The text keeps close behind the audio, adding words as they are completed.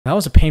That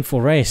was a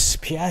painful race.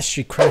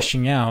 Piastri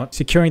crashing out,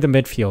 securing the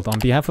midfield. On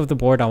behalf of the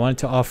board, I wanted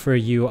to offer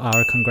you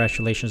our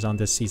congratulations on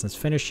this season's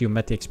finish. You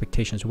met the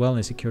expectations well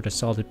and secured a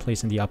solid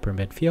place in the upper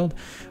midfield.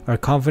 Our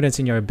confidence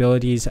in your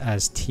abilities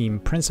as team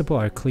principal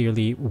are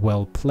clearly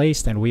well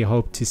placed, and we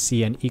hope to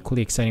see an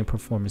equally exciting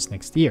performance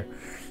next year.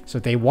 So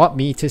they want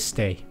me to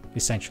stay,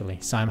 essentially.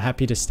 So I'm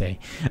happy to stay,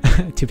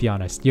 to be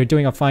honest. You're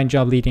doing a fine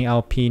job leading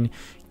Alpine.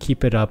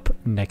 Keep it up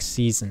next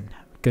season.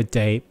 Good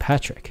day,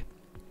 Patrick.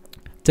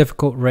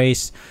 Difficult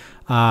race.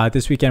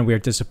 This weekend we are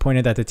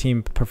disappointed that the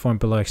team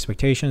performed below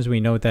expectations. We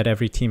know that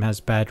every team has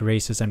bad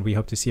races and we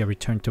hope to see a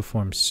return to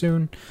form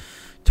soon.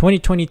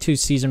 2022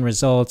 season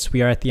results.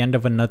 We are at the end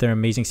of another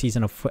amazing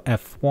season of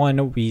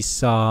F1. We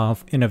saw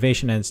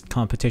innovation and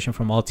competition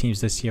from all teams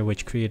this year,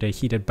 which created a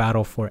heated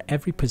battle for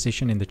every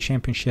position in the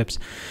championships.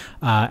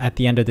 At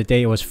the end of the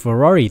day, it was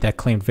Ferrari that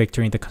claimed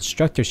victory in the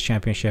Constructors'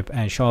 Championship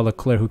and Charles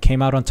Leclerc who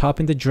came out on top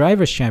in the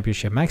Drivers'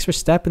 Championship. Max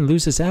Verstappen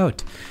loses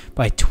out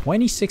by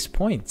 26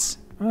 points.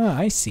 Oh,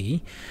 I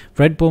see.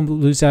 Red Bull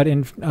lose out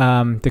in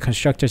the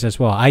Constructors as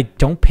well. I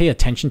don't pay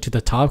attention to the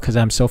top because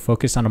I'm so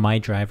focused on my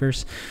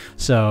drivers.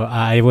 So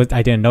I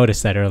didn't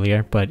notice that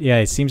earlier. But yeah,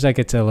 it seems like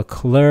it's a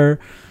Leclerc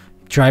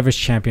Drivers'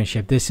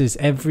 Championship. This is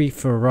every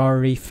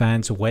Ferrari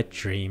fan's wet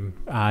dream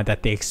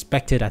that they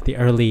expected at the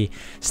early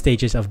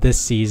stages of this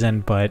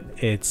season. But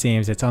it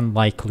seems it's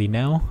unlikely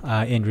now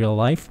in real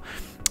life.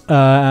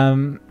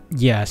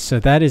 Yeah, so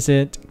that is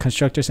it.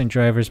 Constructors and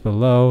drivers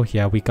below.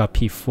 Yeah, we got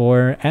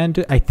P4,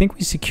 and I think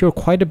we secure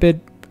quite a bit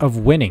of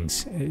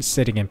winnings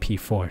sitting in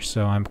P4,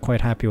 so I'm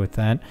quite happy with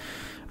that.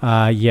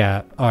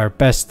 Yeah, our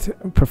best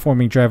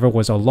performing driver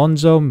was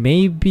Alonso.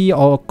 Maybe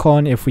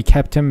Ocon, if we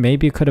kept him,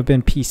 maybe it could have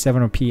been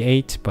P7 or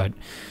P8, but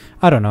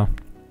I don't know.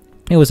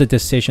 It was a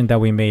decision that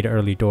we made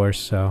early doors,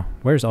 so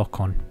where's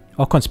Ocon?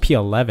 Ocon's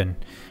P11.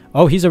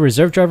 Oh, he's a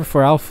reserve driver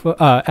for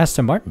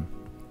Aston Martin.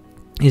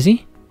 Is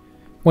he?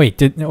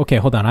 Wait, okay,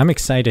 hold on. I'm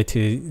excited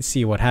to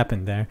see what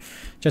happened there.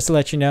 Just to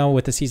let you know,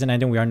 with the season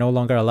ending, we are no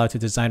longer allowed to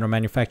design or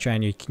manufacture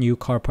any new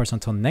car parts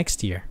until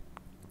next year.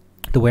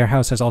 The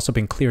warehouse has also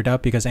been cleared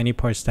out because any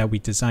parts that we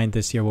designed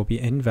this year will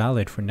be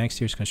invalid for next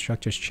year's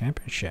Constructors'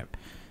 Championship.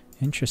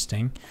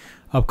 Interesting.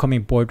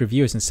 Upcoming board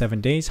review is in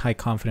 7 days. High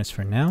confidence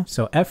for now.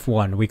 So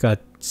F1, we got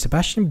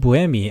Sebastian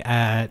Buemi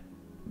at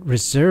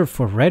reserve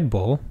for Red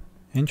Bull.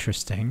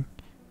 Interesting.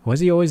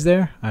 Was he always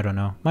there? I don't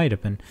know. Might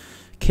have been.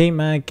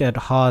 K-Mag at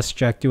Haas,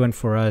 Jack Doohan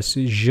for us.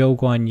 Zhou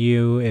Guan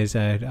Yu is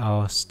at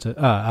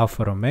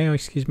Alfa Romeo,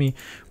 excuse me.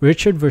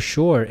 Richard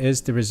Verschoor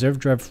is the reserve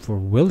driver for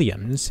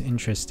Williams.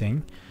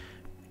 Interesting.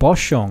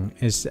 Boschung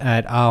is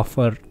at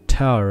Alfa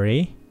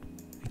Tauri.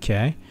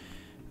 Okay.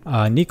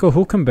 Nico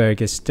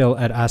Hülkenberg is still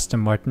at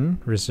Aston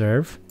Martin,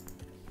 reserve.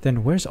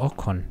 Then where's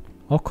Ocon?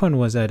 Ocon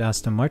was at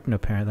Aston Martin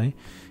apparently.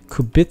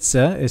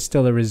 Kubica is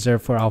still a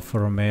reserve for Alfa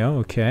Romeo.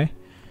 Okay.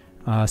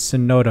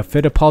 Tsunoda,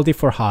 Fittipaldi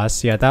for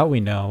Haas. Yeah, that we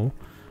know.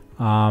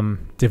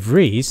 De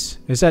Vries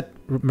is at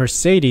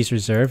Mercedes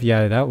reserve.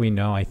 Yeah, that we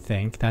know, I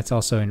think. That's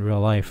also in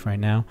real life right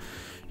now.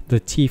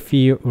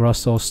 Latifi,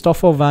 Russell.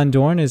 Stoffel Van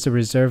Dorn is a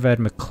reserve at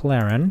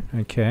McLaren.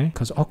 Okay,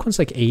 because Ocon's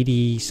like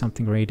 80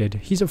 something rated.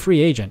 He's a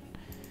free agent.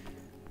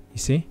 You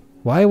see?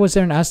 Why was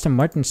there an Aston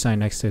Martin sign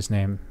next to his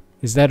name?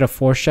 Is that a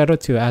foreshadow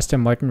to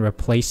Aston Martin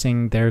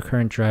replacing their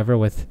current driver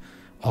with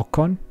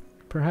Ocon,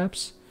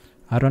 perhaps?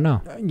 I don't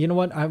know. You know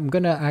what? I'm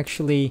gonna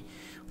actually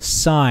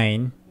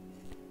sign.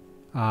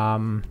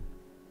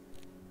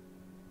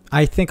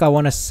 I think I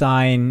want to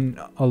sign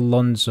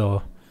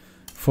Alonso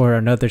for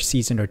another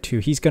season or two.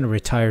 He's gonna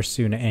retire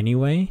soon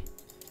anyway.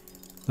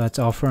 Let's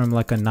offer him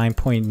like a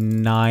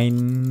 9.9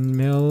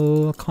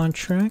 mil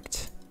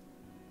contract.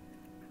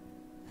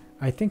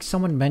 I think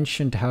someone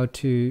mentioned how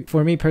to.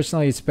 For me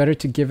personally, it's better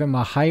to give him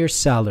a higher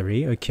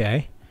salary,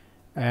 okay,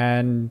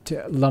 and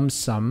lump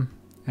sum.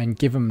 And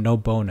give him no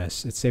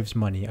bonus. It saves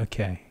money.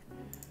 Okay.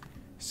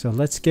 So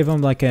let's give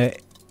him like a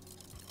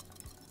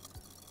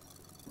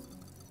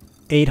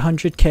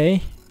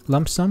 800k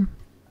lump sum.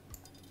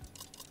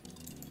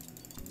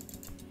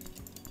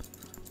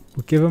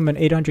 We'll give him an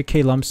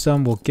 800k lump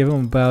sum. We'll give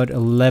him about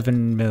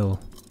 11 mil.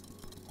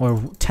 Or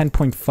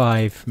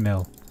 10.5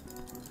 mil.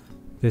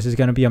 This is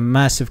going to be a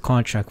massive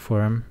contract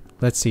for him.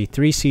 Let's see.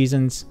 3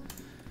 seasons.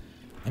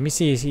 Let me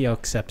see if he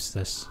accepts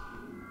this.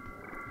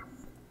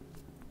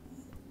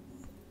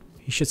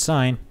 He should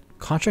sign.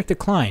 Contract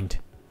declined.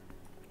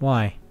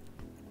 Why?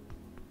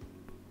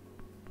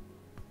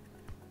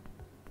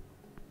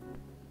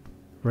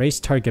 Race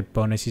target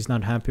bonus. He's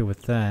not happy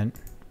with that.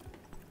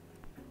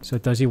 So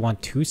does he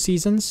want 2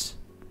 seasons?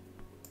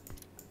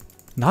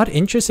 Not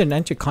interested in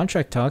enter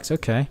contract talks.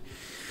 Okay.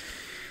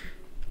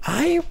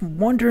 I'm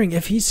wondering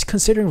if he's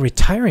considering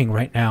retiring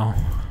right now.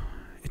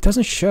 It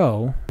doesn't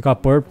show. We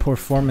got board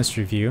performance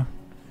review.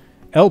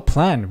 L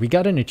plan. We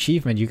got an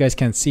achievement. You guys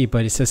can't see,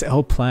 but it says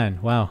L plan.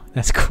 Wow,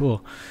 that's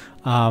cool.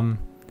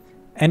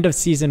 End of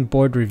season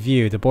board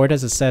review. The board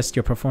has assessed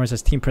your performance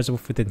as team principal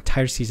for the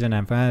entire season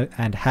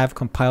and have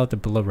compiled the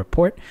below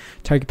report.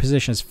 Target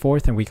position is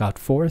 4th and we got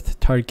 4th.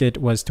 Target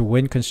was to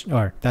win,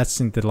 or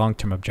that's in the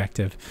long-term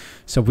objective.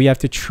 So we have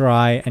to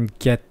try and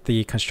get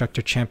the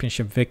Constructor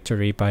Championship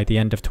victory by the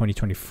end of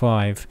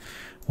 2025.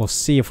 We'll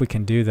see if we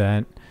can do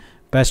that.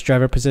 Best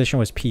driver position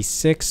was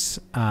P6,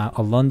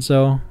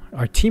 Alonso.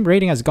 Our team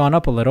rating has gone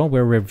up a little.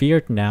 We're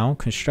revered now.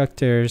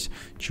 Constructors,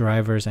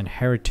 drivers, and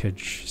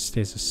heritage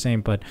stays the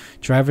same, but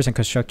drivers and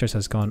constructors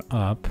has gone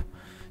up.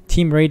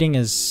 Team rating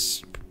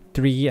is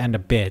 3 and a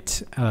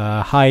bit.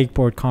 High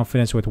board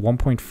confidence with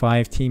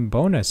 1.5 team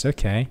bonus.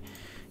 Okay.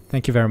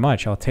 Thank you very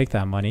much. I'll take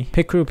that money.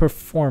 Pit crew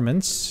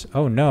performance.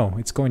 Oh no,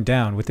 it's going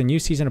down. With the new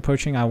season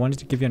approaching, I wanted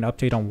to give you an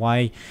update on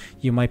why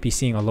you might be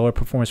seeing a lower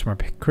performance from our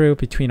pit crew.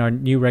 Between our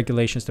new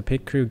regulations, the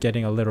pit crew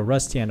getting a little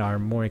rusty and our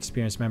more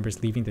experienced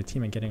members leaving the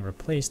team and getting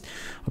replaced,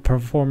 a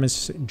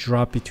performance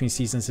drop between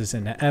seasons is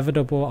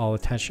inevitable. I'll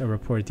attach a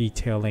report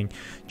detailing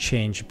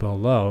change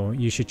below.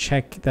 You should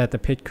check that the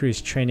pit crew is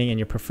training in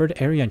your preferred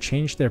area and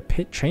change their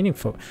pit training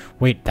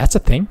Wait, that's a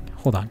thing?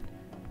 Hold on.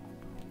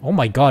 Oh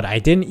my god, I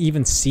didn't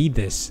even see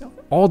this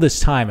all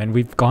this time and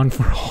we've gone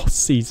for all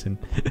season.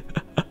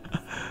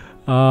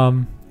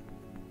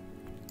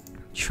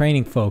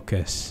 Training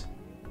focus.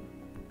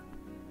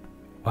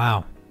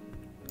 Wow.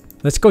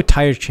 Let's go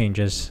tire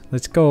changes.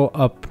 Let's go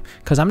up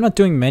because I'm not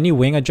doing many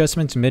wing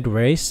adjustments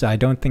mid-race. So I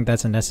don't think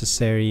that's a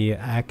necessary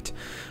act.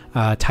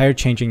 Tire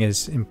changing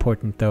is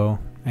important though.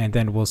 And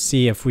then we'll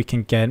see if we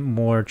can get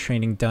more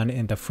training done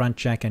in the front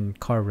jack and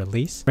car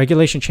release.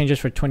 Regulation changes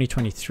for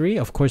 2023.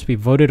 Of course, we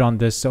voted on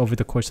this over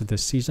the course of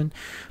this season.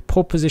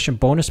 Pole position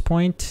bonus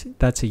point.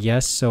 That's a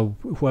yes. So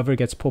whoever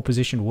gets pole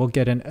position will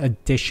get an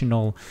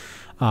additional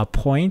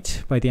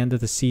point by the end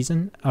of the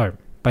season, or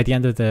by the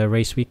end of the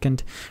race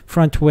weekend.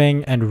 Front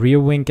wing and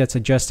rear wing gets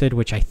adjusted,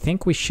 which I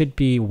think we should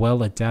be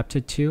well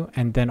adapted to.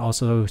 And then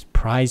also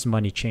prize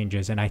money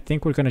changes. And I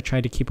think we're going to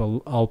try to keep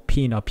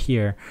Alpine up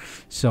here.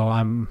 So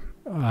I'm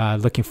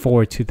looking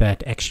forward to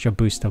that extra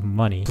boost of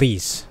money.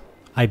 Please,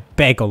 I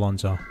beg,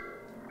 Alonso.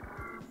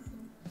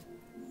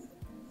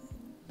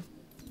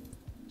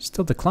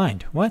 Still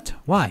declined. What?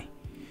 Why?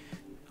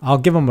 I'll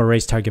give him a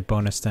race target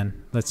bonus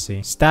then. Let's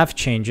see. Staff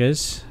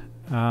changes.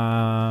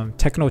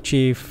 Techno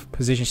chief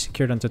position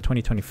secured until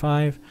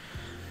 2025.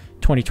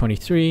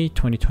 2023,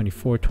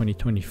 2024,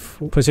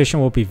 2024. Position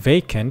will be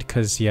vacant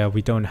because, yeah,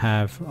 we don't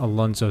have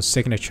Alonso's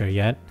signature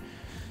yet.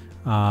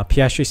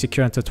 Piastri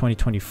secure until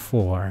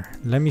 2024.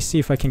 Let me see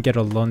if I can get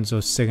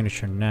Alonso's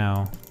signature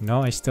now.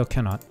 No, I still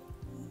cannot.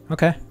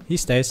 Okay, he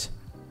stays.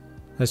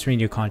 Let's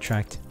renew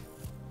contract.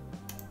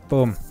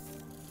 Boom.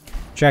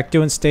 Jack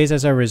Doohan stays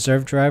as our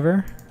reserve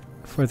driver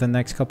for the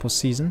next couple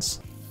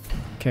seasons.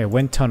 Okay,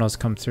 wind tunnels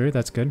come through.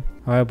 That's good.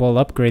 Alright, we'll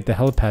upgrade the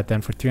helipad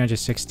then for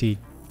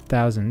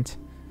 360,000.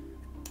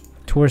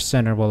 Tour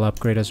center will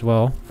upgrade as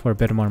well for a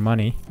bit more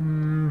money.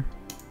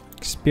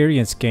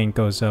 Experience gain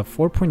goes up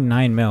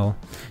 4.9 mil.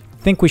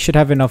 Think we should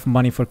have enough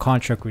money for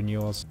contract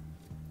renewals.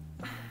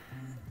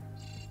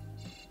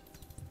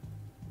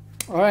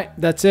 Alright,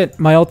 that's it.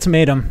 My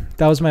ultimatum.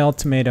 That was my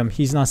ultimatum.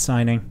 He's not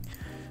signing.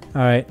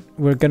 Alright,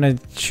 we're gonna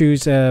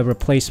choose a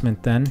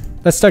replacement then.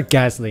 Let's start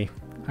Gasly.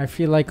 I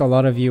feel like a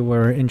lot of you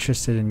were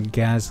interested in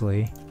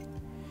Gasly.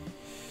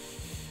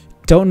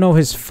 Don't know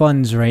his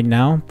funds right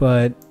now,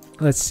 but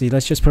let's see.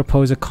 Let's just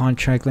propose a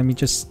contract. Let me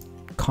just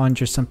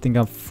conjure something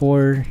up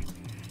for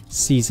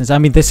seasons. I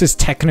mean, this is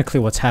technically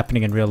what's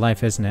happening in real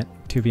life, isn't it?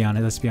 To be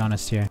honest, let's be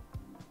honest here.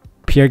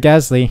 Pierre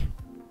Gasly.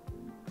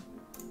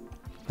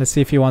 Let's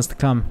see if he wants to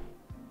come.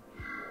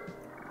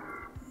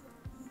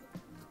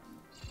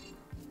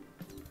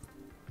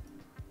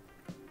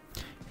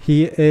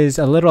 He is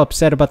a little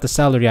upset about the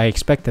salary. I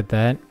expected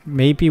that.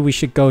 Maybe we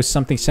should go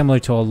something similar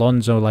to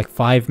Alonso, like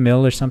 5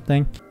 mil or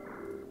something.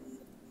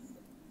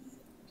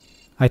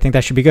 I think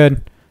that should be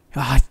good.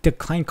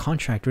 Declined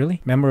contract,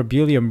 really?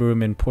 Memorabilia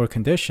room in poor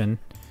condition.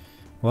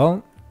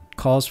 Well,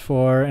 calls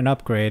for an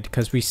upgrade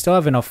because we still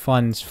have enough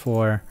funds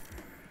for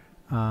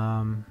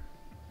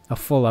a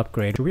full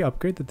upgrade. Should we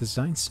upgrade the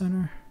design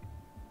center?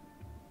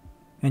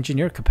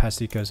 Engineer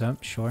capacity goes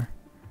up, sure.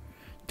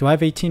 Do I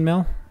have 18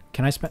 mil?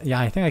 Can I spend? Yeah,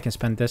 I think I can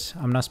spend this.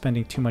 I'm not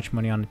spending too much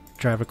money on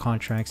driver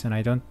contracts and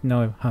I don't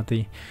know how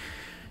the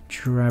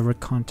driver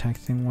contact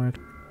thing works.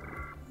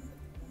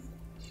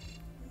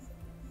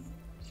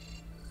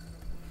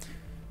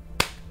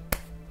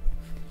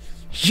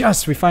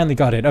 Yes, we finally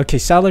got it. Okay,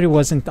 salary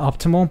wasn't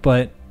optimal,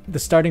 but the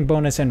starting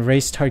bonus and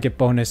race target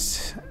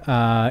bonus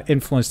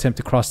influenced him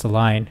to cross the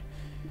line.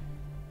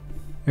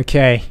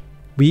 Okay,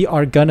 we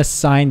are gonna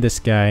sign this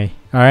guy.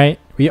 Alright,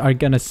 we are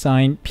gonna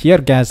sign Pierre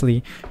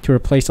Gasly to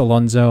replace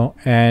Alonso,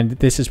 and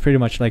this is pretty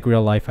much like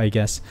real life, I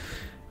guess.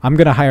 I'm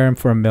gonna hire him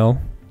for $1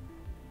 mil.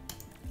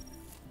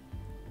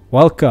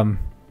 Welcome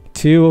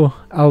to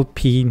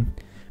Alpine,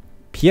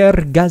 Pierre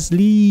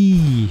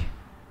Gasly.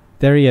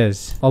 There he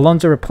is.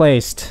 Alonso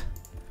replaced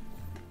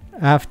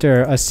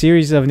after a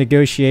series of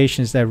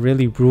negotiations that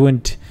really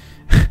ruined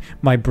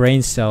my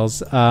brain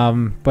cells.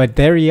 But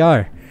there we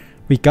are.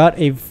 We got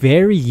a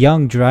very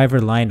young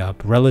driver lineup,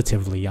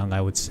 relatively young, I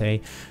would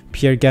say.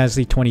 Pierre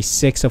Gasly,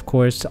 26, of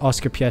course.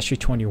 Oscar Piastri,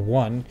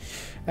 21.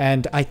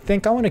 And I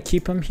think I want to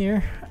keep him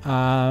here.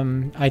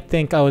 I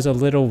think I was a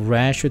little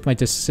rash with my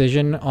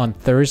decision on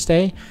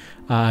Thursday.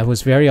 I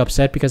was very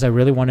upset because I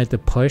really wanted to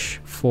push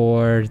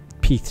for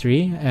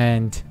P3,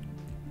 and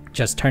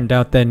just turned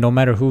out that no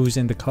matter who's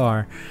in the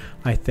car,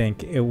 I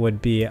think it would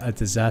be a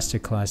disaster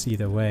class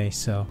either way.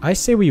 So I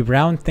say we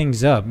round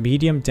things up.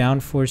 Medium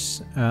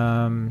downforce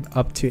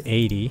up to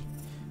 80.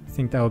 I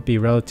think that would be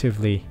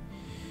relatively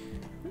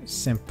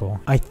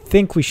simple. I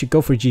think we should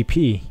go for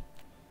GP.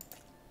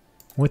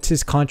 What's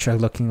his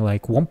contract looking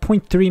like?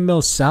 1.3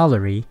 mil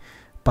salary.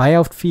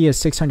 Buyout fee is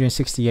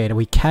 668.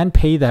 We can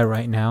pay that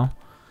right now.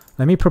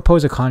 Let me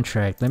propose a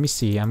contract. Let me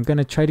see. I'm going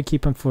to try to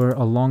keep him for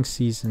a long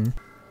season.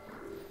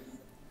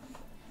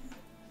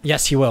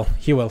 Yes, he will.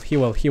 He will.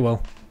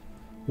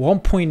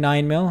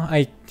 1.9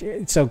 mil.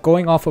 So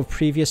going off of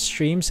previous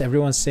streams,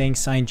 everyone's saying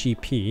sign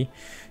GP.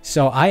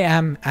 So I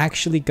am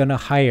actually going to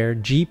hire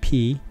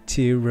GP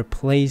to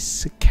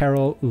replace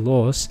Carol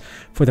Loos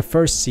for the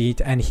first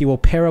seat, and he will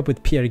pair up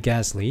with Pierre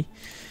Gasly.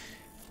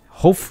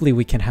 Hopefully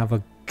we can have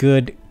a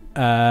good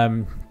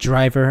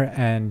driver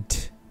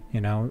and,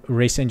 you know,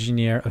 race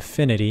engineer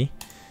affinity.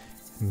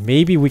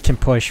 Maybe we can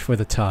push for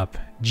the top.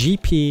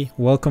 GP,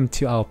 welcome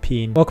to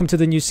Alpine. Welcome to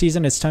the new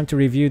season. It's time to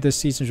review this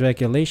season's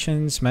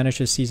regulations, manage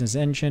the season's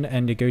engine,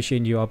 and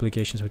negotiate new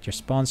obligations with your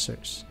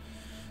sponsors.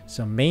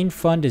 So main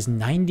fund is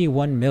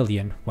 91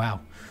 million.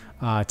 Wow.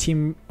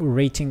 Team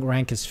rating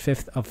rank is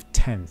 5th of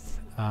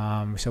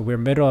 10th. So we're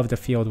middle of the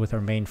field with our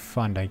main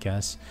fund, I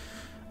guess.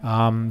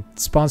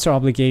 Sponsor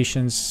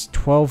obligations,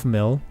 12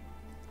 mil.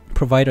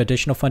 Provide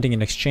additional funding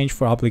in exchange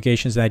for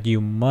obligations that you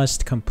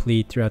must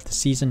complete throughout the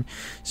season.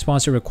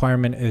 Sponsor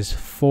requirement is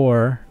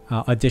 4,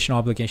 additional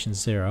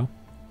obligations 0.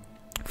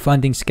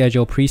 Funding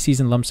schedule,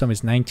 preseason lump sum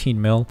is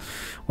 19 mil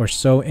or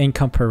so.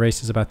 Income per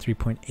race is about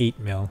 3.8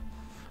 mil.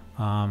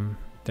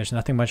 There's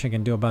nothing much I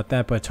can do about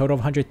that, but a total of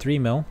 103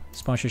 mil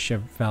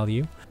sponsorship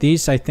value.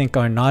 These I think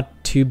are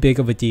not too big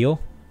of a deal.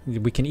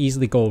 We can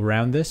easily go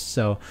around this,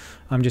 so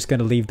I'm just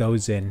going to leave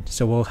those in.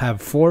 So we'll have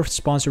 4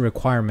 sponsor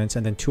requirements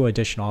and then 2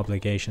 additional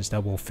obligations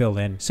that we'll fill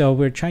in. So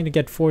we're trying to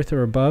get 4th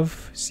or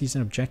above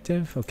season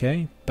objective.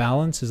 Okay,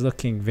 balance is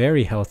looking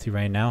very healthy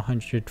right now.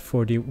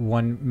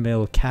 141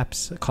 mil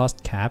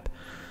cost cap.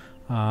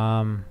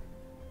 Yeah,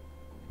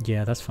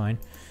 that's fine.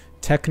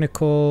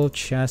 Technical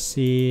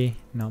chassis,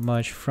 not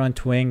much.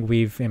 Front wing,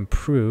 we've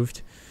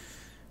improved.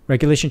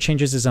 Regulation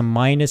changes is a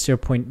minus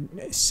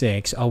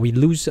 0.6. Oh, we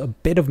lose a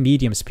bit of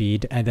medium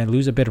speed and then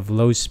lose a bit of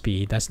low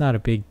speed. That's not a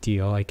big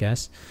deal, I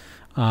guess.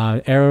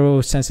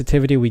 Aero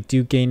sensitivity, we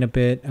do gain a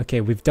bit.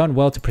 Okay, we've done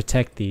well to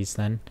protect these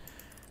then.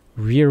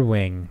 Rear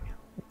wing.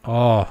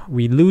 Oh,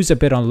 we lose a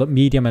bit on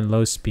medium and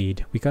low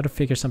speed. We got to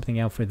figure something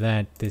out for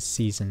that this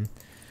season.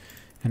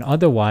 And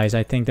otherwise,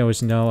 I think there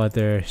was no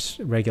other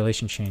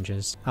regulation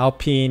changes.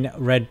 Alpine,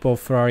 Red Bull,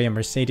 Ferrari, and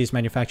Mercedes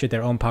manufactured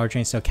their own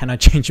powertrain, so cannot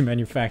change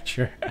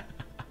manufacturer.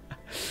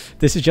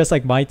 This is just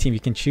like my team. You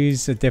can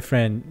choose a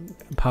different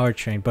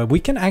powertrain, but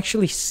we can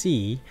actually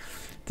see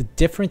the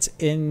difference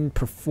in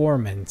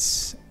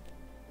performance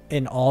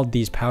in all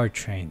these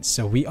powertrains.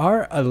 So we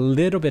are a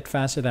little bit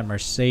faster than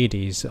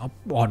Mercedes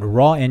on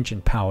raw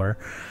engine power.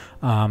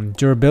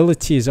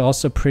 Durability is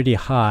also pretty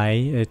high.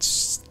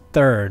 It's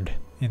 3rd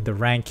in the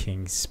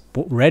rankings.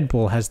 Red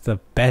Bull has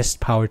the best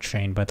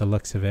powertrain by the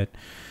looks of it.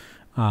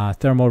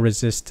 Thermal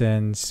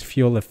resistance,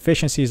 fuel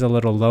efficiency is a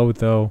little low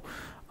though.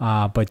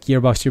 But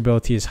gearbox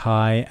durability is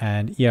high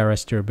and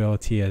ERS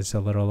durability is a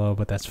little low,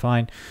 but that's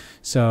fine.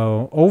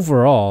 So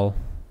overall,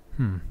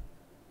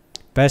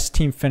 best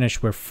team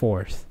finish, we're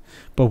 4th.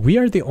 But we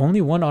are the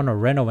only one on a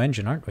Renault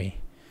engine, aren't we?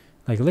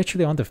 Like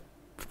literally on the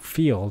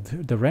field.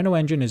 The Renault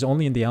engine is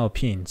only in the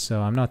Alpine,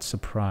 so I'm not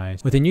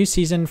surprised. With the new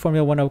season,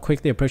 Formula 1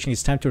 quickly approaching,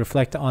 it's time to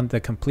reflect on the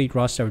complete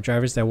roster of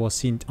drivers that we'll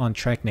see on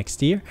track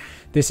next year.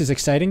 This is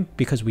exciting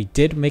because we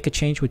did make a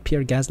change with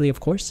Pierre Gasly, of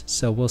course,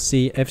 so we'll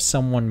see if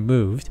someone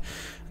moved.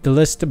 The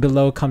list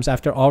below comes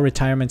after all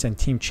retirements and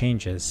team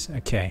changes.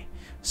 Okay,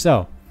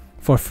 so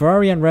for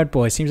Ferrari and Red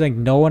Bull, it seems like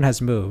no one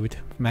has moved.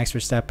 Max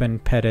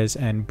Verstappen, Perez,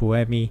 and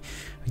Buemi.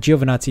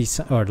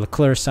 Giovinazzi, or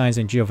Leclerc, Sainz,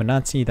 and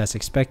Giovinazzi, that's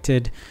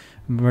expected.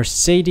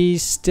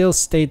 Mercedes still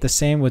stayed the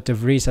same with De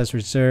Vries as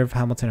reserve,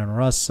 Hamilton and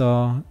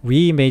Russell.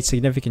 We made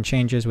significant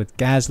changes with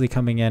Gasly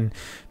coming in,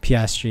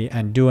 Piastri,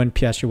 and Doohan.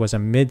 Piastri was a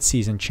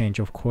mid-season change,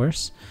 of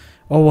course.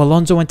 Oh,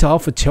 Alonso went to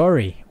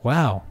AlphaTauri.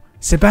 Wow.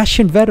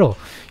 Sebastian Vettel.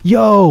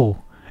 Yo!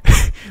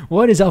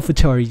 What is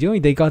AlphaTauri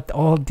doing? They got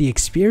all the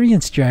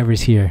experienced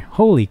drivers here.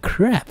 Holy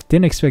crap.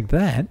 Didn't expect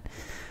that.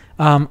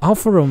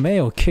 Alfa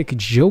Romeo kicked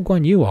Zhou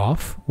Guanyu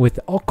off with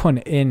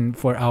Ocon in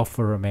for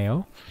Alfa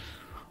Romeo.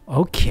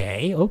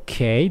 Okay,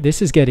 okay.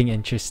 This is getting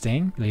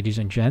interesting, ladies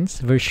and gents.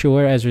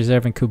 Versure as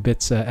reserve and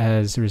Kubica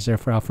as reserve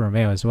for Alfa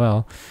Romeo as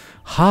well.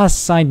 Haas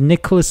signed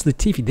Nicholas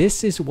Latifi.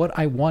 This is what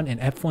I want in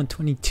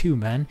F122,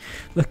 man.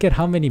 Look at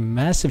how many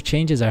massive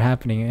changes are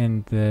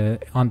happening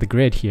on the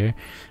grid here.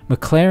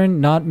 McLaren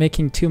not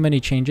making too many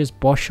changes.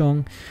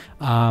 Boschung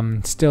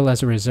still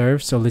as a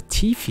reserve. So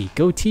Latifi,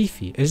 go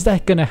Tifi. Is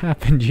that gonna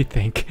happen, do you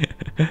think?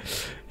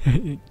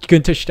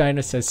 Günther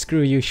Steiner says,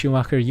 screw you,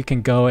 Schumacher, you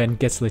can go, and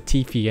gets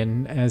Latifi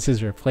in as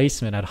his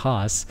replacement at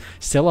Haas.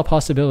 Still a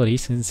possibility,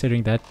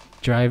 considering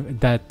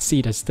that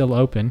seat is still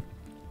open.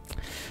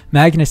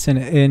 Magnussen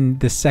in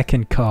the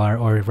second car,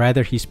 or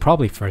rather he's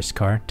probably first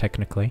car,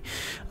 technically.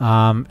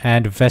 And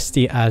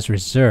Vesti as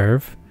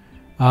reserve.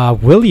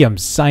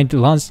 Williams signed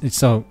Lance.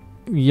 So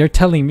you're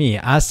telling me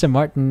Aston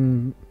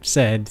Martin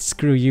said,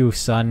 screw you,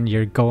 son,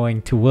 you're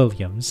going to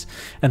Williams,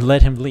 and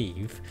let him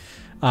leave.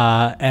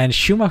 And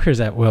Schumacher's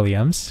at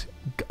Williams.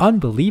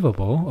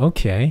 Unbelievable.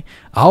 Okay.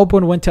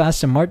 Albon went to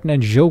Aston Martin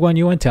and Zhou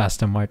Guanyu went to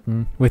Aston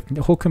Martin, with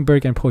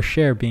Hülkenberg and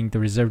Pocher being the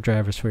reserve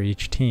drivers for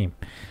each team.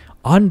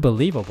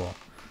 Unbelievable.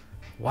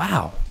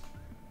 Wow.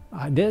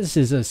 This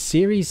is a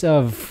series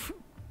of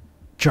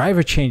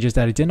driver changes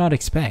that I did not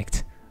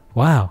expect.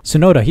 Wow.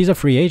 Tsunoda, he's a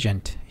free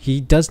agent. He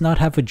does not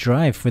have a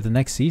drive for the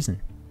next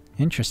season.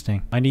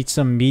 Interesting. I need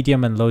some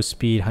medium and low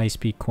speed, high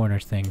speed corner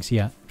things.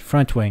 Yeah.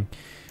 Front wing.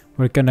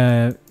 We're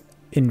gonna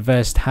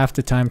invest half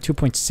the time,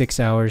 2.6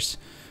 hours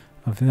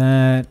of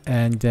that,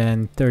 and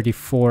then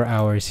 34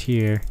 hours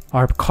here.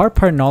 Our car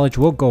part knowledge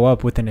will go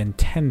up with an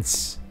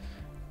intense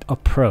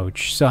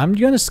approach, so I'm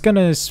just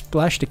gonna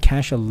splash the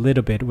cash a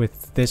little bit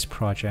with this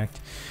project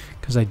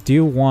because I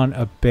do want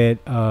a bit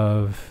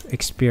of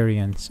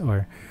experience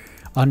or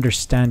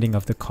understanding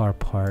of the car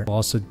part. We'll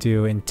also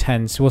do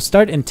intense. We'll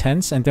start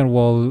intense and then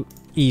we'll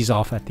ease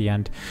off at the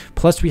end.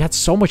 Plus we had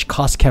so much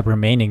cost cap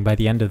remaining by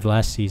the end of the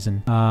last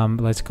season.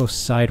 Let's go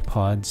side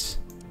pods.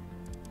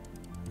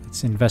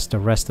 Let's invest the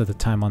rest of the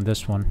time on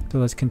this one. So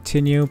let's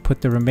continue,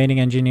 put the remaining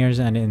engineers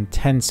and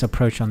intense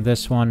approach on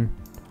this one.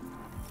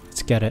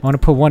 Let's get it. I want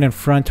to put one in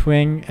front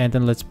wing and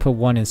then let's put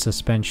one in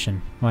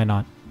suspension. Why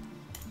not?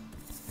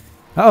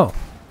 Oh,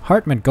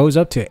 Hartman goes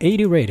up to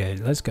 80 rated.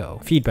 Let's go.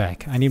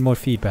 Feedback. I need more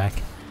feedback.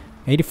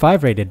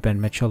 85 rated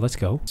Ben Mitchell. Let's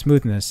go.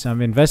 Smoothness.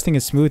 I'm investing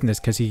in smoothness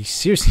because he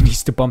seriously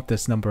needs to bump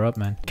this number up,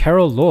 man.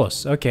 Carol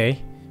Lewis.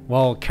 Okay.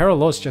 Well, Carol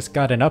Lewis just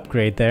got an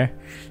upgrade there.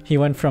 He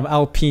went from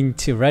Alpine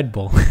to Red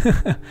Bull.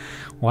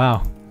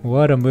 Wow.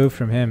 What a move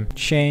from him.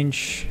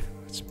 Change.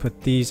 Let's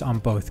put these on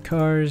both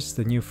cars.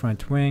 The new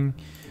front wing.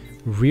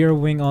 Rear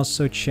wing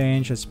also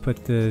change. Let's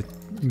put the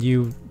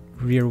new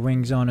rear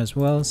wings on as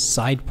well.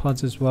 Side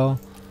pods as well.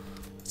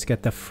 Let's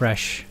get the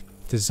fresh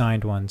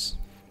designed ones.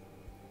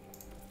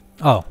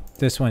 Oh,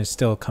 this one is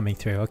still coming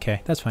through.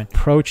 Okay, that's fine.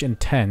 Approach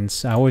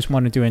intense. I always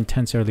want to do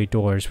intense early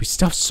doors. We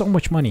still have so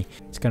much money.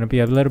 It's going to be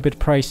a little bit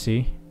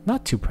pricey.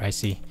 Not too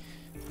pricey.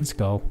 Let's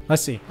go.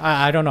 Let's see.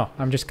 I don't know.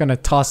 I'm just going to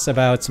toss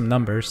about some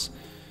numbers.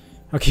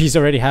 Okay, he's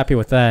already happy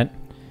with that.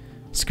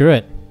 Screw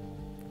it.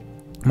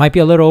 Might be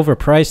a little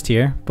overpriced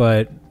here,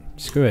 but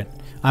screw it.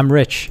 I'm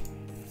rich.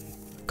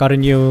 Got a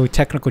new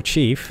technical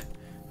chief.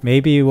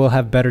 Maybe we'll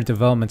have better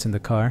developments in the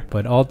car,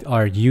 but all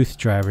our youth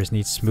drivers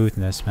need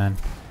smoothness, man.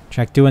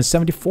 Jack doing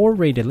 74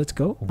 rated. Let's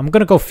go. I'm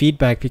gonna go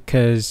feedback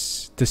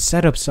because the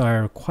setups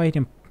are quite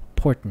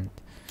important.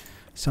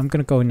 So I'm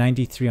gonna go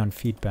 93 on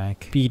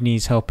feedback. Speed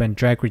needs help and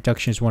drag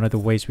reduction is one of the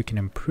ways we can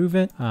improve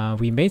it.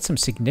 We made some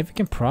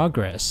significant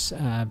progress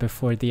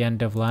before the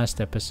end of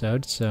last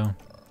episode, so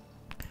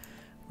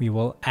we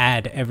will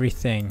add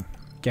everything.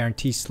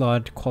 Guarantee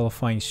slot,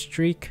 qualifying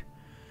streak.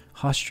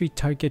 Haas streak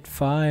target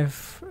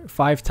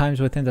 5 times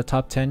within the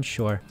top 10,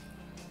 sure.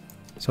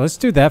 So let's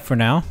do that for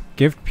now.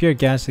 Give Pierre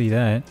Gasly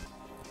that.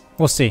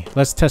 We'll see.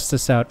 Let's test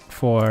this out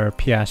for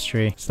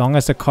Piastri. As long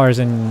as the car's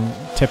in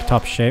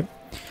tip-top shape.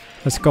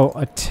 Let's go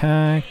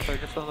attack. So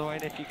just on the way,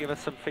 if you give us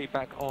some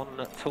feedback on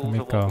tools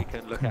and go. what we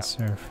can look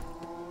Conserve.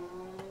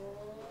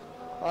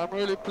 at. I'm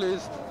really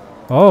pleased.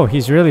 Oh,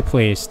 he's really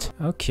pleased.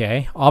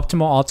 Okay.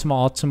 Optimal,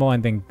 optimal, optimal,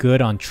 and then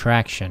good on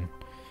traction.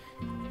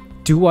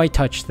 Do I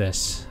touch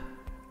this?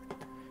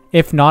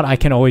 If not, I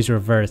can always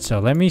revert. So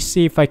let me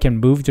see if I can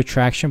move the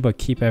traction but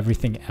keep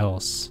everything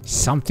else.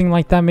 Something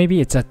like that maybe.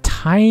 It's a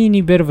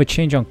tiny bit of a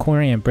change on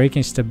cornering and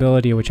braking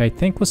stability, which I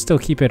think will still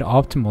keep it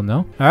optimal,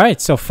 no?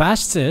 Alright, so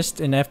fastest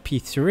in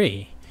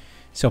FP3.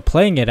 So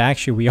playing it,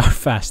 actually, we are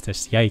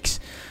fastest. Yikes.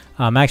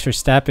 Max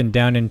Verstappen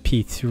down in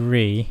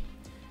P3.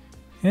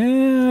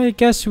 I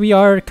guess we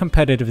are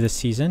competitive this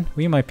season.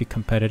 We might be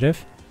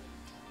competitive.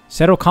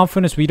 Settle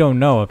confidence, we don't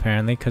know,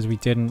 apparently, because we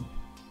didn't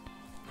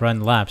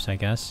run laps, I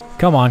guess.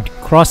 Come on,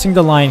 crossing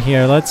the line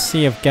here. Let's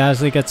see if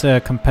Gasly gets a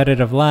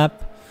competitive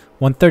lap.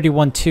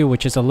 131.2,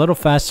 which is a little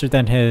faster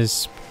than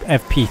his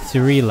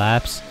FP3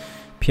 laps.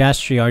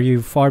 Piastri, are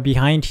you far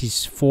behind?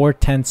 He's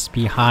 4/10ths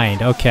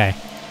behind. Okay,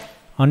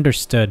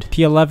 understood.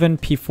 P11,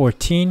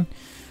 P14.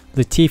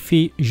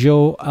 Latifi,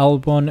 Zhou,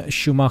 Albon,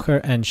 Schumacher,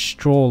 and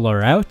Stroll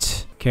are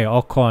out. Okay,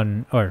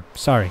 Ocon, or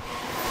sorry,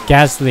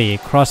 Gasly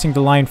crossing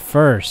the line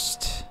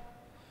first.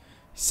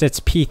 Sits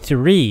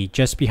P3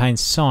 just behind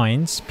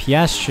Sainz.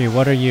 Piastri,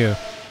 what are you?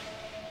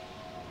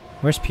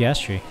 Where's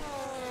Piastri?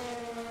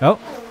 Oh.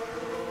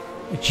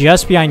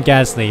 Just behind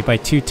Gasly by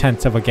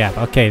 0.2 of a gap.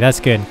 Okay, that's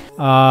good.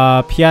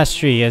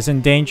 Piastri is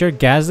in danger.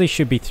 Gasly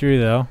should be through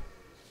though.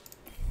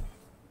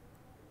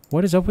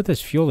 What is up with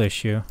this fuel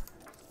issue?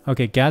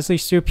 Okay,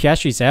 Gasly's through.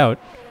 Piastri's out.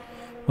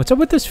 What's up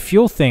with this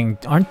fuel thing?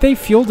 Aren't they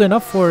fueled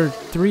enough for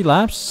 3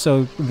 laps?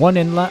 So 1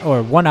 in lap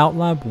or 1 out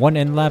lap, 1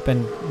 in lap,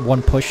 and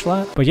 1 push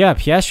lap. But yeah,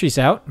 Piastri's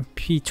out.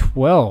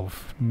 P12.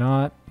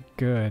 Not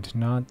good.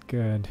 Not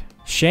good.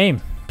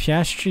 Shame.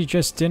 Piastri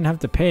just didn't have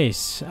the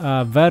pace.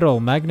 Vettel,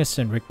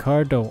 Magnussen,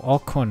 Ricciardo,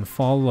 Ocon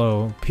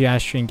follow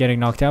Piastri and getting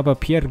knocked out.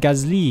 But Pierre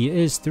Gasly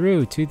is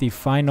through to the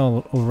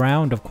final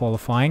round of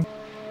qualifying.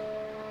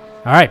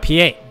 Alright,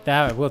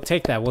 P8. We'll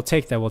take that. We'll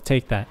take that. We'll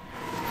take that.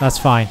 That's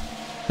fine.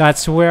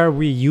 That's where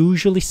we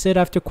usually sit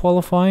after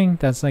qualifying.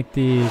 That's like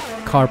the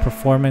car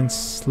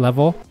performance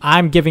level.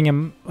 I'm giving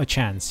him a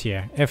chance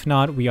here. If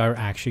not, we are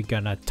actually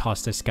gonna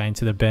toss this guy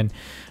into the bin.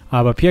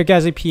 But Pierre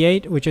Gasly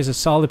P8, which is a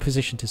solid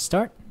position to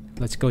start.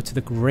 Let's go to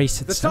the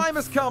race itself. The time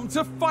has come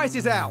to fight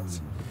it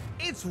out.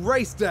 It's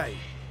race day.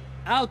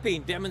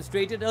 Alpine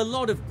demonstrated a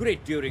lot of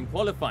grit during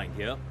qualifying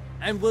here,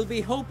 and will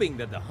be hoping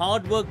that the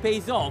hard work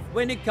pays off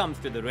when it comes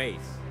to the race.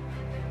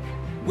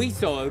 We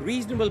saw a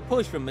reasonable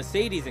push from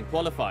Mercedes in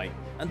qualifying,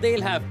 and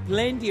they'll have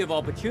plenty of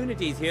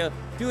opportunities here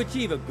to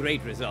achieve a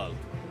great result.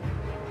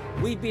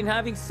 We've been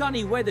having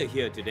sunny weather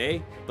here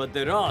today, but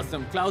there are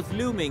some clouds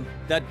looming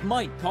that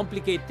might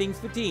complicate things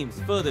for teams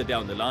further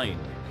down the line.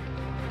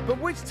 But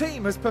which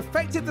team has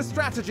perfected the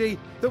strategy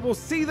that will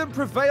see them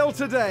prevail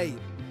today,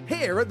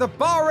 here at the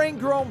Bahrain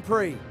Grand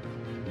Prix?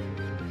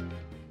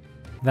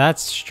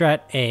 That's Strat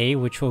A,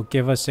 which will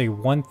give us a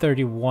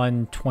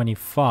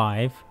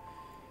 131.25.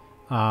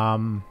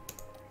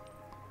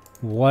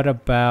 What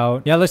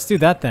about... Yeah, let's do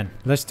that then.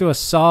 Let's do a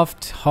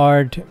soft,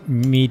 hard,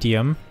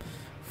 medium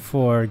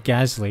for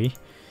Gasly.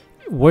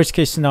 Worst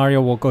case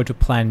scenario, we'll go to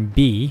plan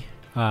B,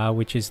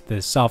 which is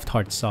the soft,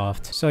 hard,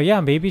 soft. So yeah,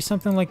 maybe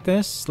something like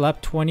this.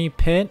 Lap 20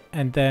 pit,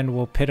 and then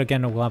we'll pit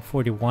again at lap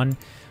 41.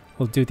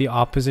 We'll do the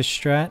opposite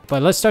strat.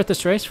 But let's start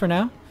this race for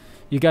now.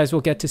 You guys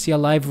will get to see a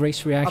live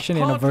race reaction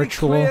in a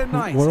virtual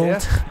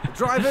world.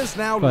 Drivers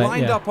now But,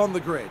 lined yeah. up on the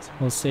grid.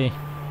 We'll see.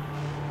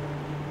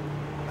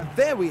 And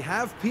there we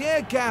have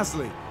Pierre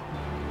Gasly.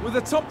 With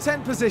a top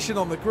 10 position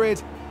on the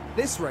grid,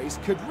 this race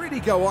could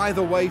really go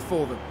either way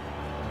for them.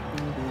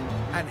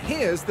 And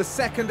here's the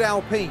second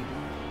Alpine.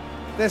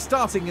 They're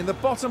starting in the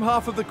bottom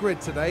half of the grid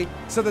today,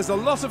 so there's a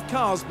lot of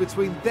cars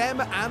between them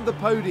and the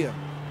podium.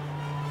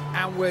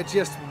 And we're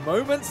just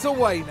moments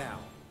away now.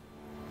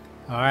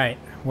 Alright,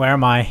 where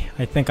am I?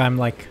 I think I'm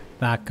like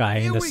that guy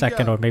in the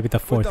second or maybe the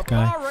fourth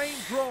guy.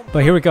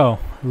 But here we go.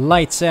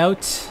 Lights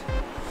out.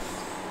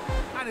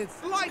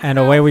 And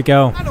away we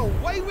go. And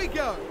away we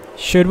go.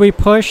 Should we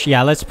push?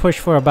 Yeah, let's push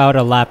for about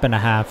a lap and a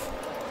half.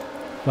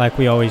 Like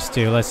we always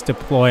do. Let's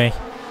deploy.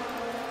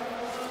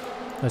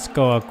 Let's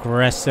go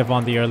aggressive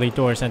on the early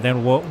doors, and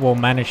then we'll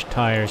manage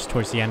tires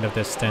towards the end of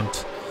this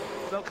stint.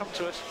 They'll come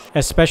to us.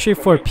 Especially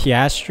for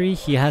Piastri,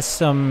 he has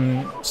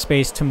some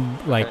space to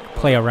like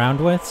play around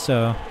with,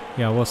 so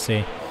yeah, we'll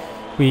see.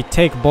 We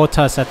take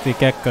Bottas at the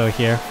get-go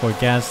here for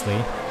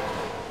Gasly.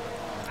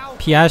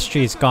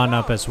 Piastri's gone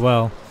up as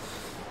well,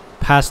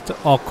 past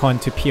Ocon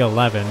to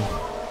P11,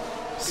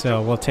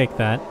 so we'll take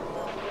that.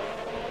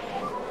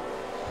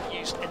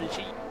 Use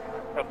energy.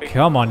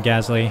 Come on,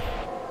 Gasly.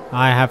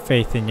 I have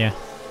faith in you.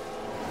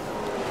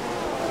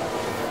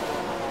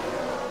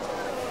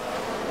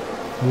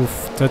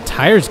 Oof, the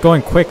tire's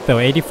going quick though,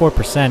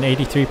 84%,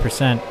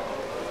 83%.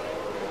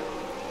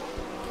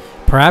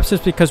 Perhaps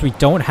it's because we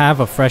don't have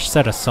a fresh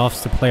set of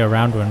softs to play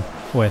around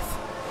with.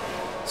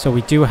 So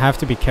we do have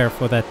to be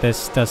careful that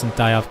this doesn't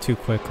die off too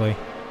quickly.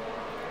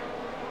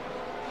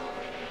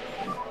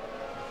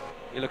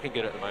 You're looking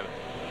good at the moment.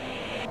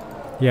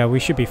 Yeah, we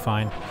should be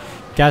fine.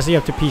 Gasly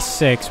up to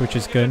P6, which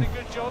is good.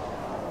 Good job.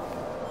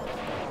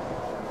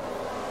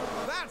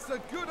 That's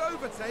a good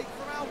overtake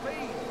from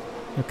Alpine.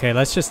 Okay,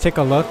 let's just take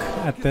a look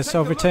at this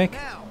overtake.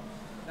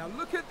 Now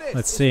look at this.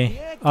 Let's see.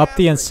 Up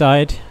the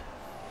inside,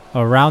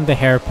 around the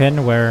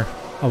hairpin where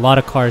a lot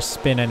of cars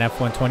spin in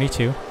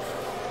F122.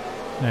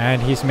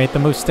 And he's made the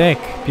mistake.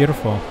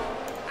 Beautiful.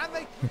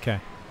 Okay.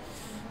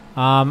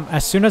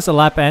 As soon as the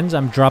lap ends,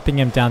 I'm dropping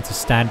him down to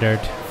standard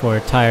for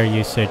tire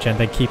usage and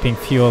then keeping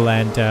fuel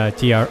and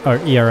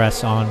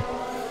ERS on.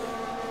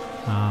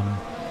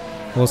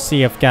 We'll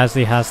see if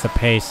Gasly has the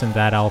pace in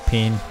that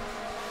Alpine.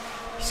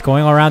 He's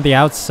going around the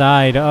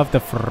outside of the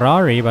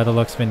Ferrari by the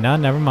looks of it. No,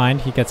 never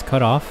mind. He gets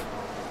cut off.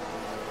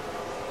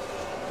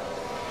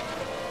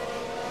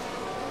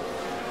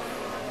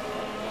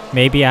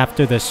 Maybe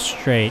after the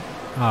straight,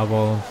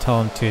 we'll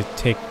tell him to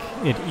take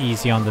it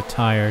easy on the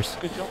tires.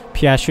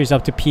 Piastri's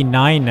up to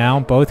P9 now.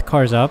 Both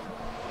cars up.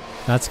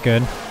 That's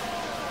good.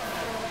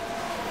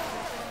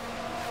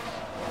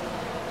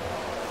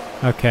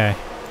 Okay.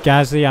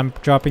 Gasly, I'm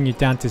dropping you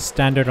down to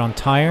standard on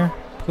tire,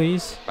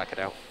 please. Back it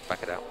out.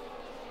 back it out.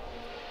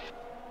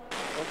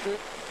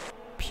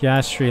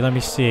 Piastri, let me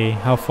see.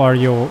 How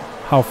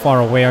far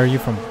away are you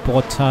from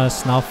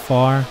Bottas? Not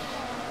far.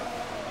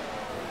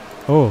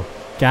 Oh,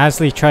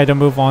 Gasly tried to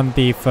move on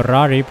the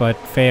Ferrari but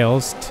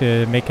fails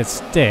to make it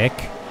stick.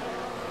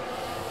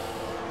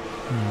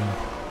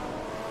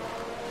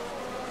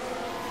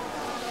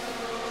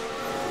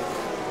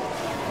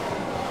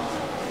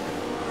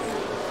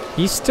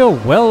 He's still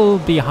well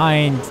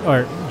behind,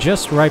 or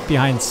just right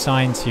behind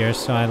Sainz here,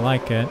 so I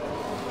like it.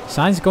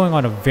 Sainz going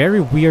on a very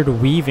weird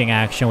weaving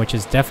action, which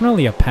is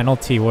definitely a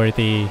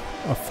penalty-worthy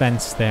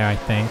offense there, I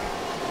think.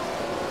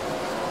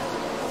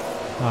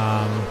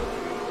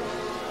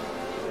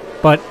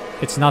 But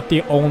it's not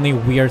the only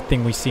weird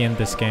thing we see in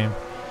this game.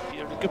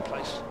 You're in a good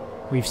place.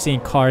 We've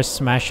seen cars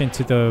smash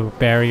into the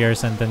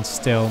barriers and then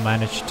still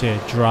manage to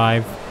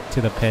drive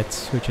to the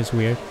pits, which is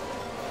weird.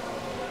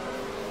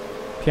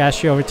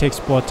 Piastri overtakes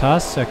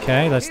Bottas.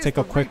 Okay, let's take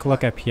a quick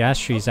look at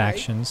Piastri's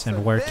actions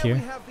and work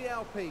here.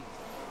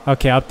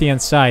 Okay, up the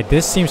inside.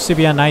 This seems to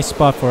be a nice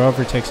spot for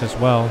overtakes as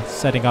well,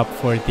 setting up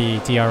for the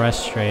DRS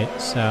straight.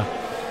 So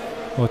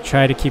we'll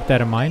try to keep that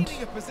in mind.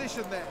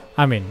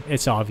 I mean,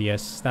 it's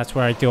obvious. That's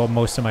where I do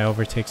most of my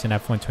overtakes in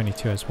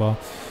F122 as well.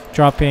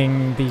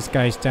 Dropping these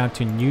guys down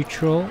to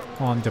neutral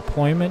on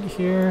deployment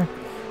here.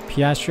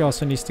 Piastri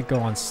also needs to go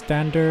on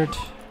standard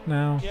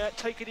now. Yeah,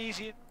 take it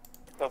easy.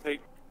 Copy.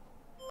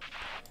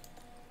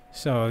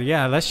 So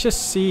yeah, let's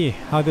just see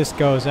how this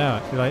goes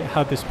out, like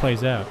how this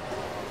plays out.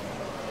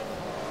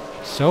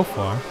 So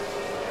far,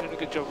 Doing a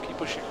good job. Keep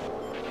pushing.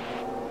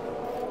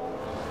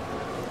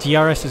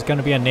 DRS is going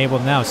to be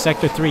enabled now.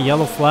 Sector 3,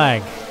 yellow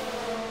flag.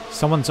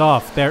 Someone's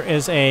off. There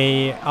is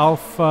a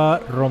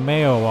Alfa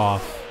Romeo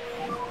off.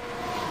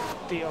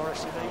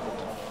 DRS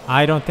enabled.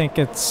 I don't think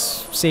it's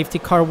safety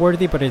car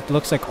worthy, but it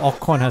looks like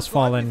Ocon has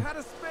fallen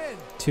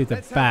to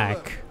the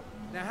back.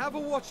 Now have a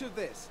watch of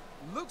this.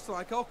 Looks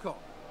like Ocon.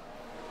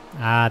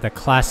 Ah, the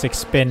classic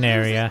spin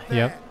area.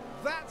 Yep.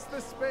 That's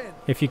the spin.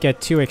 If you get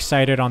too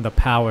excited on the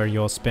power,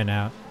 you'll spin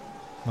out.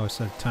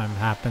 Most of the time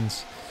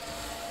happens.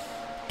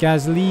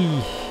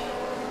 Gasly.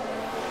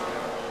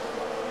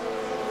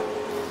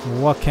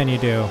 What can you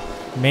do?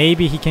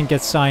 Maybe he can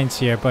get Sainz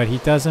here, but he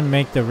doesn't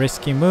make the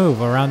risky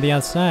move around the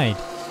outside.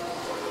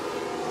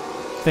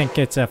 Think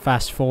it's a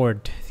fast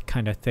forward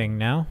kind of thing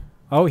now.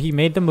 Oh, he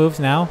made the moves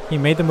now. He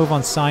made the move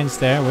on Sainz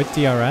there with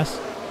DRS.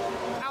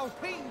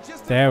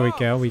 There we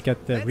go. We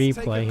get the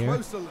replay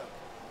here.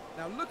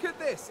 Now look at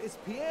this. It's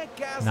Pierre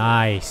Gasly.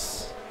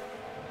 Nice.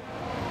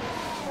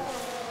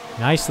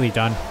 Nicely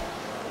done.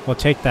 We'll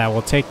take that.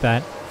 We'll take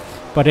that.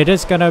 But it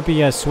is going to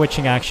be a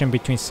switching action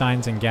between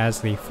Sainz and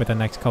Gasly for the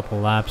next couple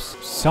laps.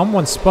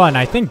 Someone spun.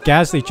 I think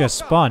Gasly just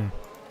spun.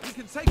 You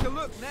can take a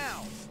look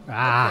now.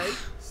 Ah. Okay,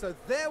 so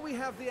there we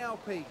have the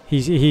Alpine.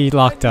 He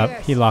locked up.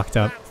 He locked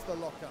up. That's the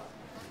lockup.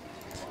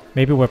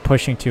 Maybe we're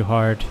pushing too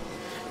hard.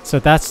 So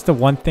that's the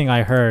one thing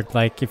I heard.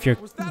 Like if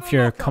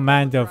your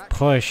command of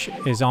push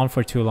is on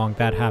for too long,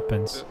 that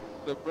happens.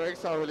 The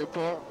brakes are really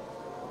poor.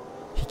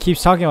 He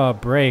keeps talking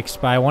about brakes,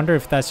 but I wonder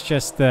if that's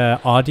just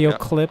the audio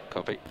clip.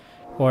 Copy.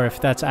 Or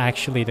if that's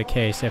actually the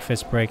case, if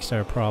his brakes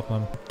are a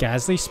problem.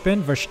 Gasly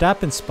spin,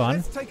 Verstappen spun.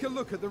 Let's take a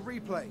look at the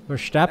replay.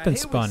 Verstappen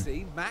spun. We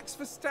see Max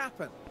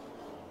Verstappen.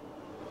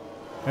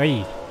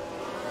 Hey.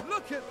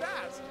 Look at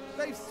that!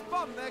 They've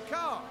spun their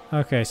car.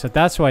 Okay, so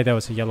that's why there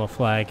was a yellow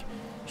flag.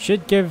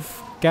 Should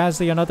give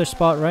Gasly another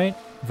spot, right?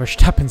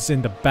 Verstappen's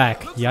in the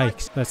back.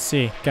 Yikes. Let's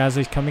see.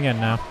 Gasly's coming in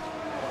now.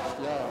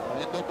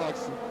 Yeah, in the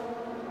box.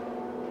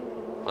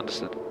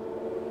 Understood.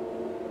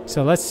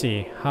 So let's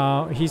see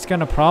how he's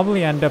gonna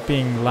probably end up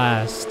being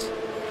last,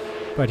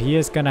 but he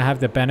is gonna have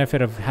the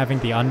benefit of having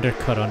the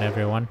undercut on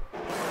everyone.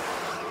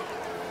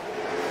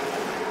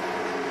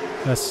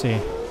 Let's see.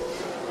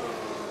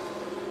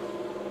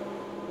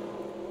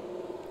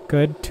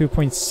 Good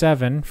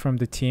 2.7 from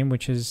the team,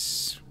 which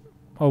is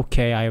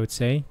okay, I would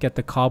say. Get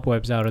the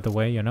cobwebs out of the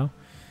way, you know.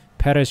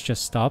 Perez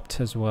just stopped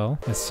as well.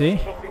 Let's see.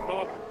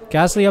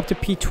 Gasly up to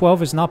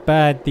P12 is not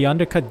bad. The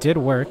undercut did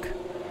work.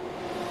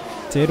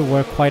 Did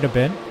work quite a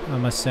bit, I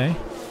must say.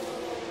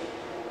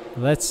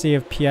 Let's see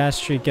if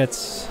Piastri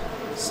gets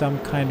some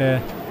kind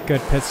of good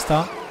pit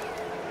stop.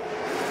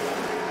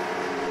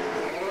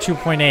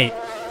 2.8,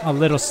 a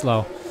little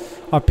slow.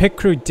 Our pit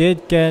crew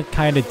did get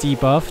kind of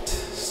debuffed,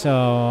 so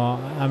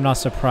I'm not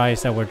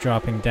surprised that we're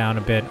dropping down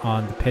a bit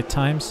on the pit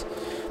times.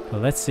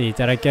 But let's see,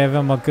 did I give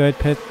him a good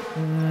pit?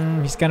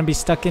 He's gonna be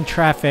stuck in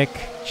traffic,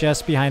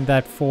 just behind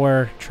that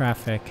 4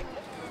 traffic.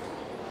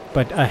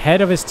 But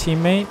ahead of his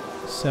teammate.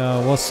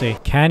 So we'll see.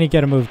 Can he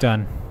get a move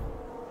done?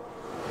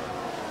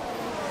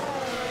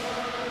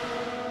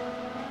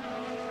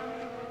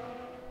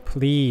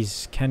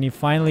 Please, can he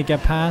finally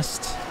get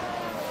past?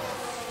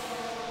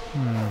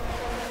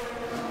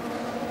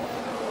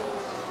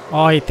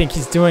 Oh, I think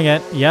he's doing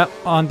it. Yep,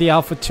 on the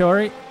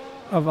AlphaTauri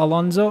of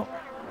Alonso.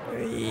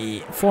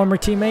 Former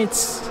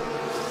teammates.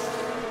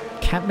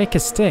 Can't make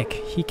it stick.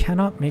 He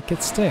cannot make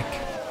it stick.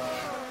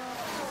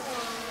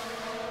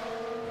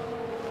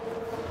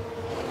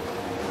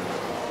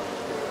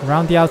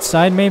 Around the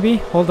outside, maybe?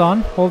 Hold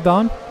on, hold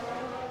on.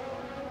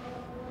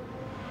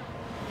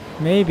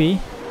 Maybe.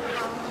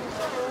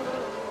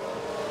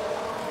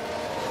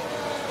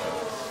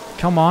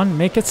 Come on,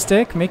 make it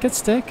stick, make it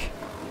stick.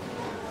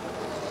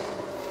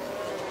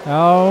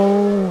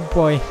 Oh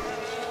boy.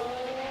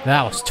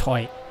 That was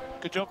tight.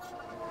 Good job.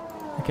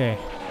 Okay,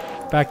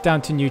 back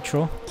down to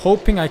neutral.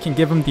 Hoping I can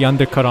give him the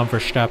undercut on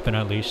Verstappen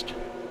at least.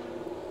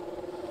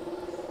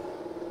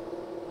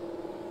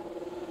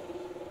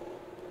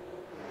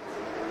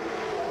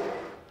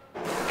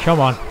 Come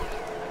on.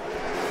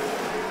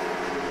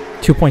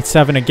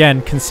 2.7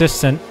 again,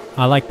 consistent.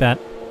 I like that.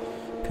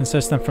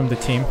 Consistent from the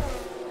team.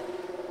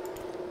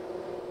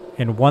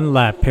 In one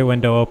lap, pit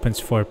window opens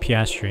for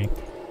Piastri.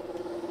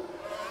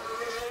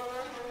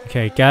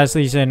 Okay,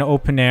 Gasly's in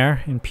open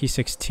air in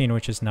P16,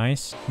 which is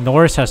nice.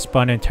 Norris has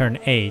spun in turn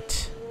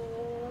 8,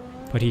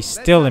 but he's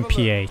still in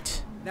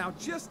P8. Now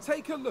just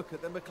take a look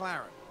at the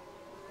McLaren.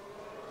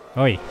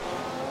 Oi.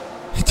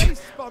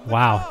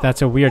 Wow,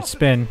 that's a weird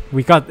spin.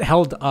 We got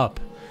held up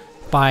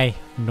by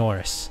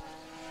Norris.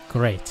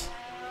 Great.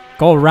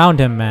 Go around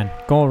him, man.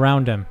 Go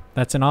around him.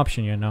 That's an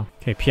option, you know.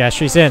 Okay,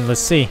 Piastri's in.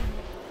 Let's see.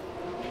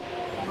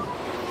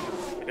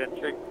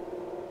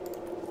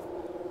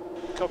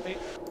 Copy.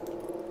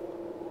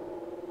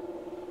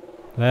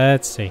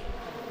 Let's see.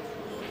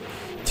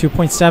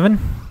 2.7.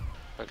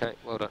 Okay,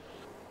 well done.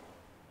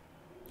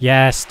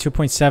 Yes,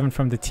 2.7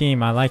 from the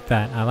team. I like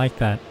that. I like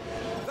that.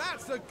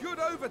 That's a good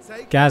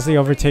overtake. Gasly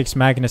overtakes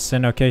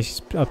Magnussen. Okay,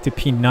 he's up to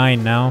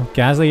P9 now.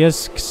 Gasly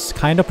is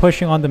kind of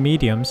pushing on the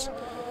mediums.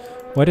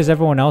 What is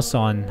everyone else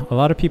on? A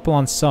lot of people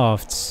on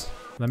softs.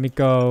 Let me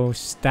go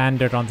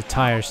standard on the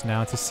tires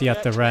now to see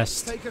out the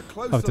rest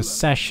of the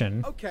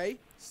session. Okay,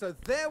 so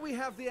there we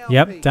have the LP.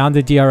 Yep, down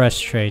the DRS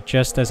trade,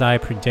 just as I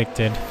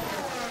predicted.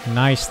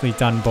 Nicely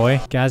done, boy.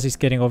 Gasly's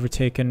getting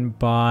overtaken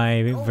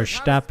by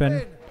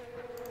Verstappen.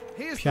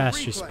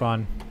 Piastri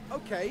spun.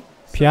 Okay,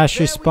 so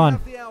Piastri spun.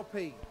 there we have the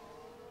LP.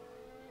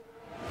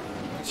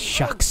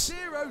 Shucks. Dear,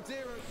 oh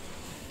dear, oh.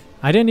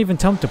 I didn't even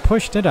tell him to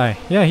push, did I?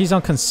 Yeah, he's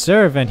on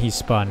conserve and he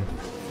spun.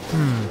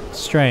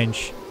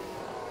 Strange.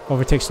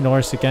 Overtakes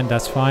Norris again,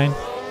 that's fine.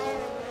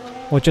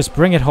 Well, just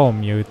bring it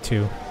home, you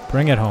two.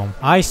 Bring it home.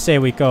 I say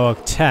we go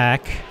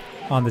attack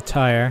on the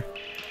tire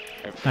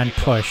and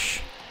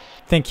push.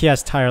 Think he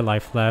has tire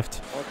life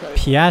left. Okay.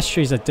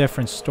 Piastri's a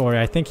different story.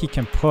 I think he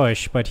can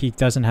push, but he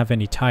doesn't have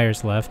any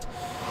tires left.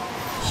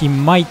 He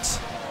might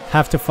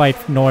have to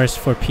fight Norris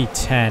for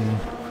P10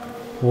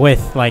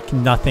 with like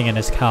nothing in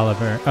his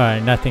caliber,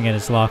 nothing in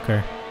his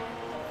locker.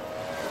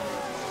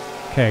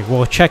 Okay,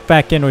 we'll check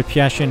back in with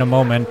Piastri in a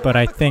moment, but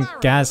I think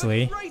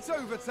Gasly Great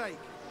overtake.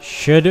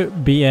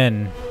 should be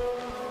in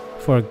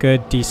for a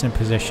good, decent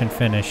position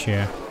finish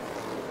here.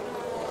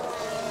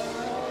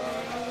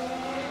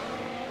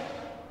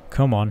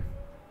 Come on.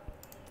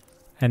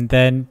 And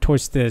then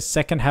towards the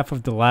second half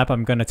of the lap,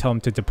 I'm going to tell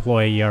him to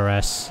deploy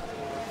ERS.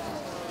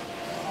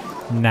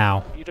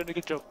 Now. You're doing a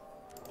good job.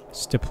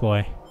 Let's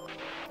deploy.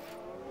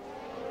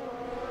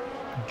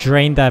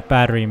 Drain that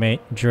battery, mate.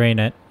 Drain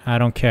it. I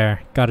don't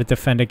care. Gotta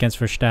defend against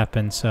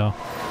Verstappen, so...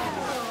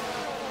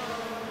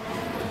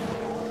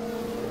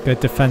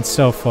 Good defense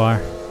so far.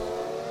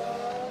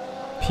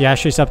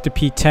 Piastri's up to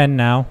P10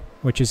 now,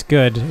 which is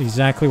good.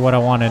 Exactly what I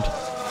wanted.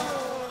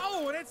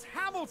 Oh, and it's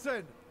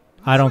Hamilton.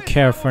 I don't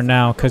care for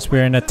now, because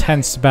we're in a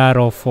tense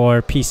battle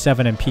for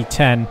P7 and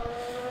P10,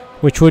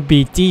 which would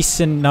be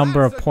decent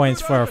number of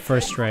points for our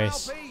first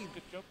race.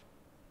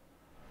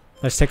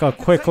 Let's take a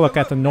quick look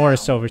at the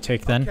Norris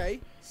overtake then. Okay,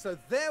 so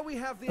there we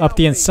have the Up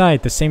the LP.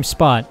 inside, the same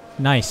spot.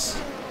 Nice.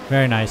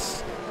 Very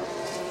nice.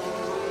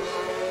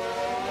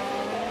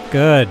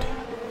 Good.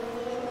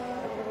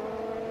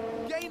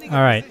 Gaining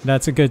All right,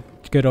 that's a good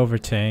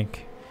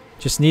overtake.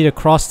 Just need to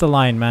cross the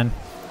line, man.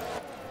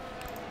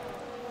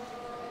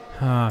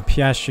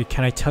 Piastri,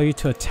 can I tell you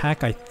to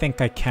attack? I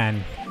think I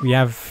can. We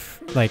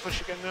have like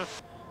Push again now.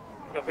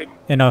 Copy.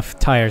 enough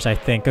tires, I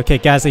think. Okay,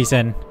 Gasly's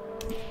in.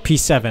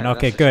 P7.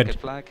 Okay, That's a good.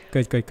 checkered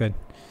flag. Good.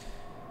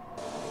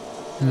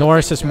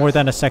 Norris is more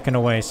than a second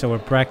away, so we're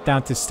back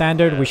down to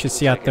standard. We should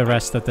see out the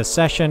rest of the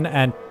session,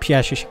 and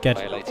Piastri should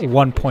get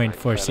 1 point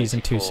for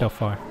season 2 so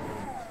far.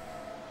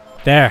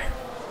 There.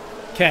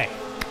 Okay.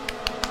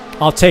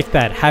 I'll take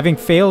that. Having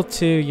failed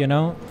to, you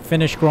know,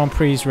 finish Grand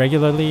Prix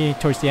regularly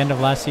towards the end of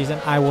last season,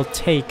 I will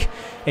take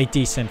a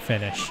decent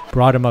finish.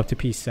 Brought him up to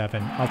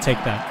P7. I'll take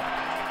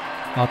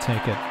that. I'll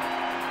take it.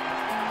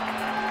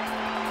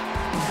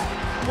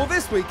 Well,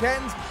 this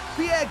weekend,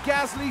 Pierre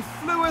Gasly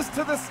flew us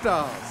to the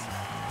stars.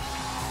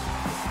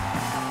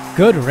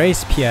 Good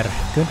race, Pierre.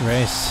 Good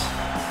race.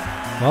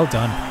 Well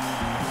done.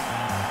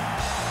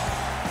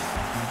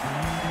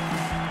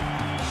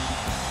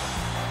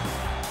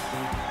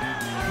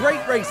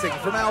 Great racing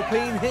from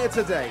Alpine here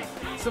today.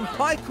 Some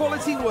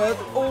high-quality work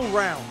all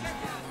round.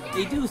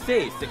 They do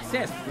say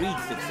success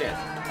breeds success,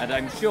 and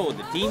I'm sure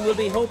the team will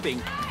be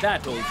hoping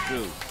that holds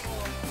true.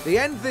 The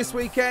end this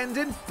weekend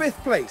in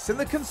 5th place in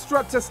the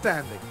constructor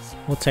standings.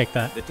 We'll take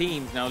that. The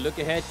teams now look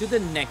ahead to the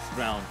next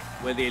round,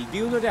 where they'll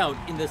duel it out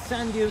in the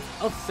sand dunes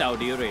of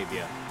Saudi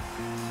Arabia.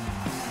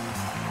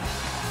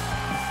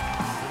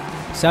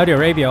 Saudi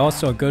Arabia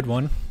also a good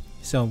one,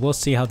 so we'll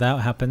see how that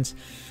happens.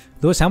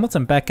 Lewis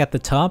Hamilton back at the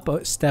top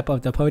step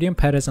of the podium.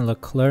 Perez and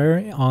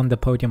Leclerc on the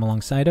podium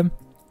alongside him.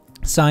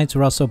 Sainz,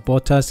 Russell,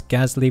 Bottas,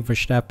 Gasly,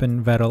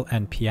 Verstappen, Vettel,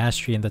 and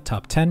Piastri in the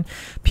top 10.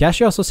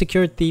 Piastri also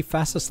secured the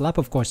fastest lap,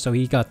 of course, so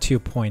he got 2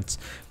 points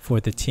for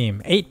the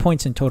team. 8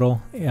 points in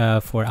total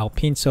for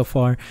Alpine so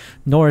far.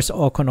 Norris,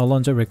 Ocon,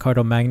 Alonso,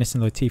 Ricardo,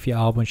 Magnussen, Latifi,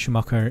 Albon,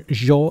 Schumacher,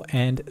 Zhou,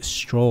 and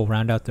Stroll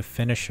round out the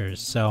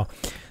finishers. So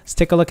let's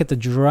take a look at the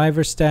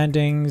driver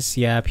standings.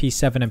 Yeah,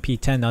 P7 and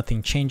P10,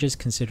 nothing changes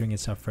considering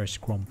it's our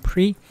first Grand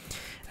Prix.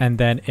 And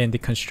then in the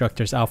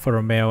constructors, Alfa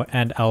Romeo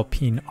and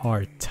Alpine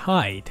are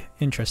tied.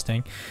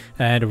 Interesting.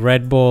 And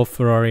Red Bull,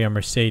 Ferrari, and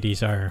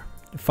Mercedes are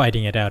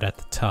fighting it out at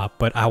the top.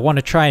 But I want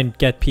to try and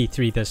get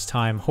P3 this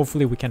time.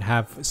 Hopefully we can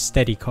have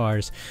steady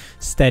cars,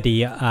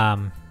 steady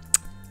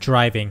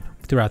driving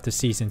throughout the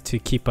season to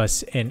keep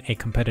us in a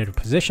competitive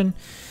position.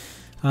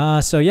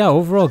 So yeah,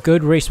 overall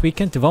good race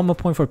weekend. Development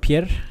point for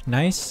Pierre.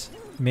 Nice.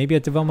 Maybe a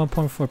development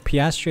point for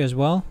Piastri as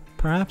well,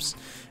 perhaps.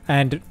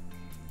 And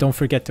don't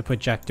forget to put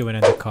Jack Doohan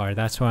in the car.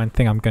 That's one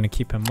thing I'm going to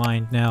keep in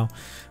mind now.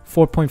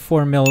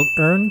 4.4 mil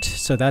earned,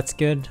 so that's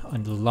good.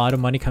 And a lot of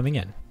money coming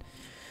in.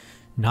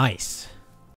 Nice.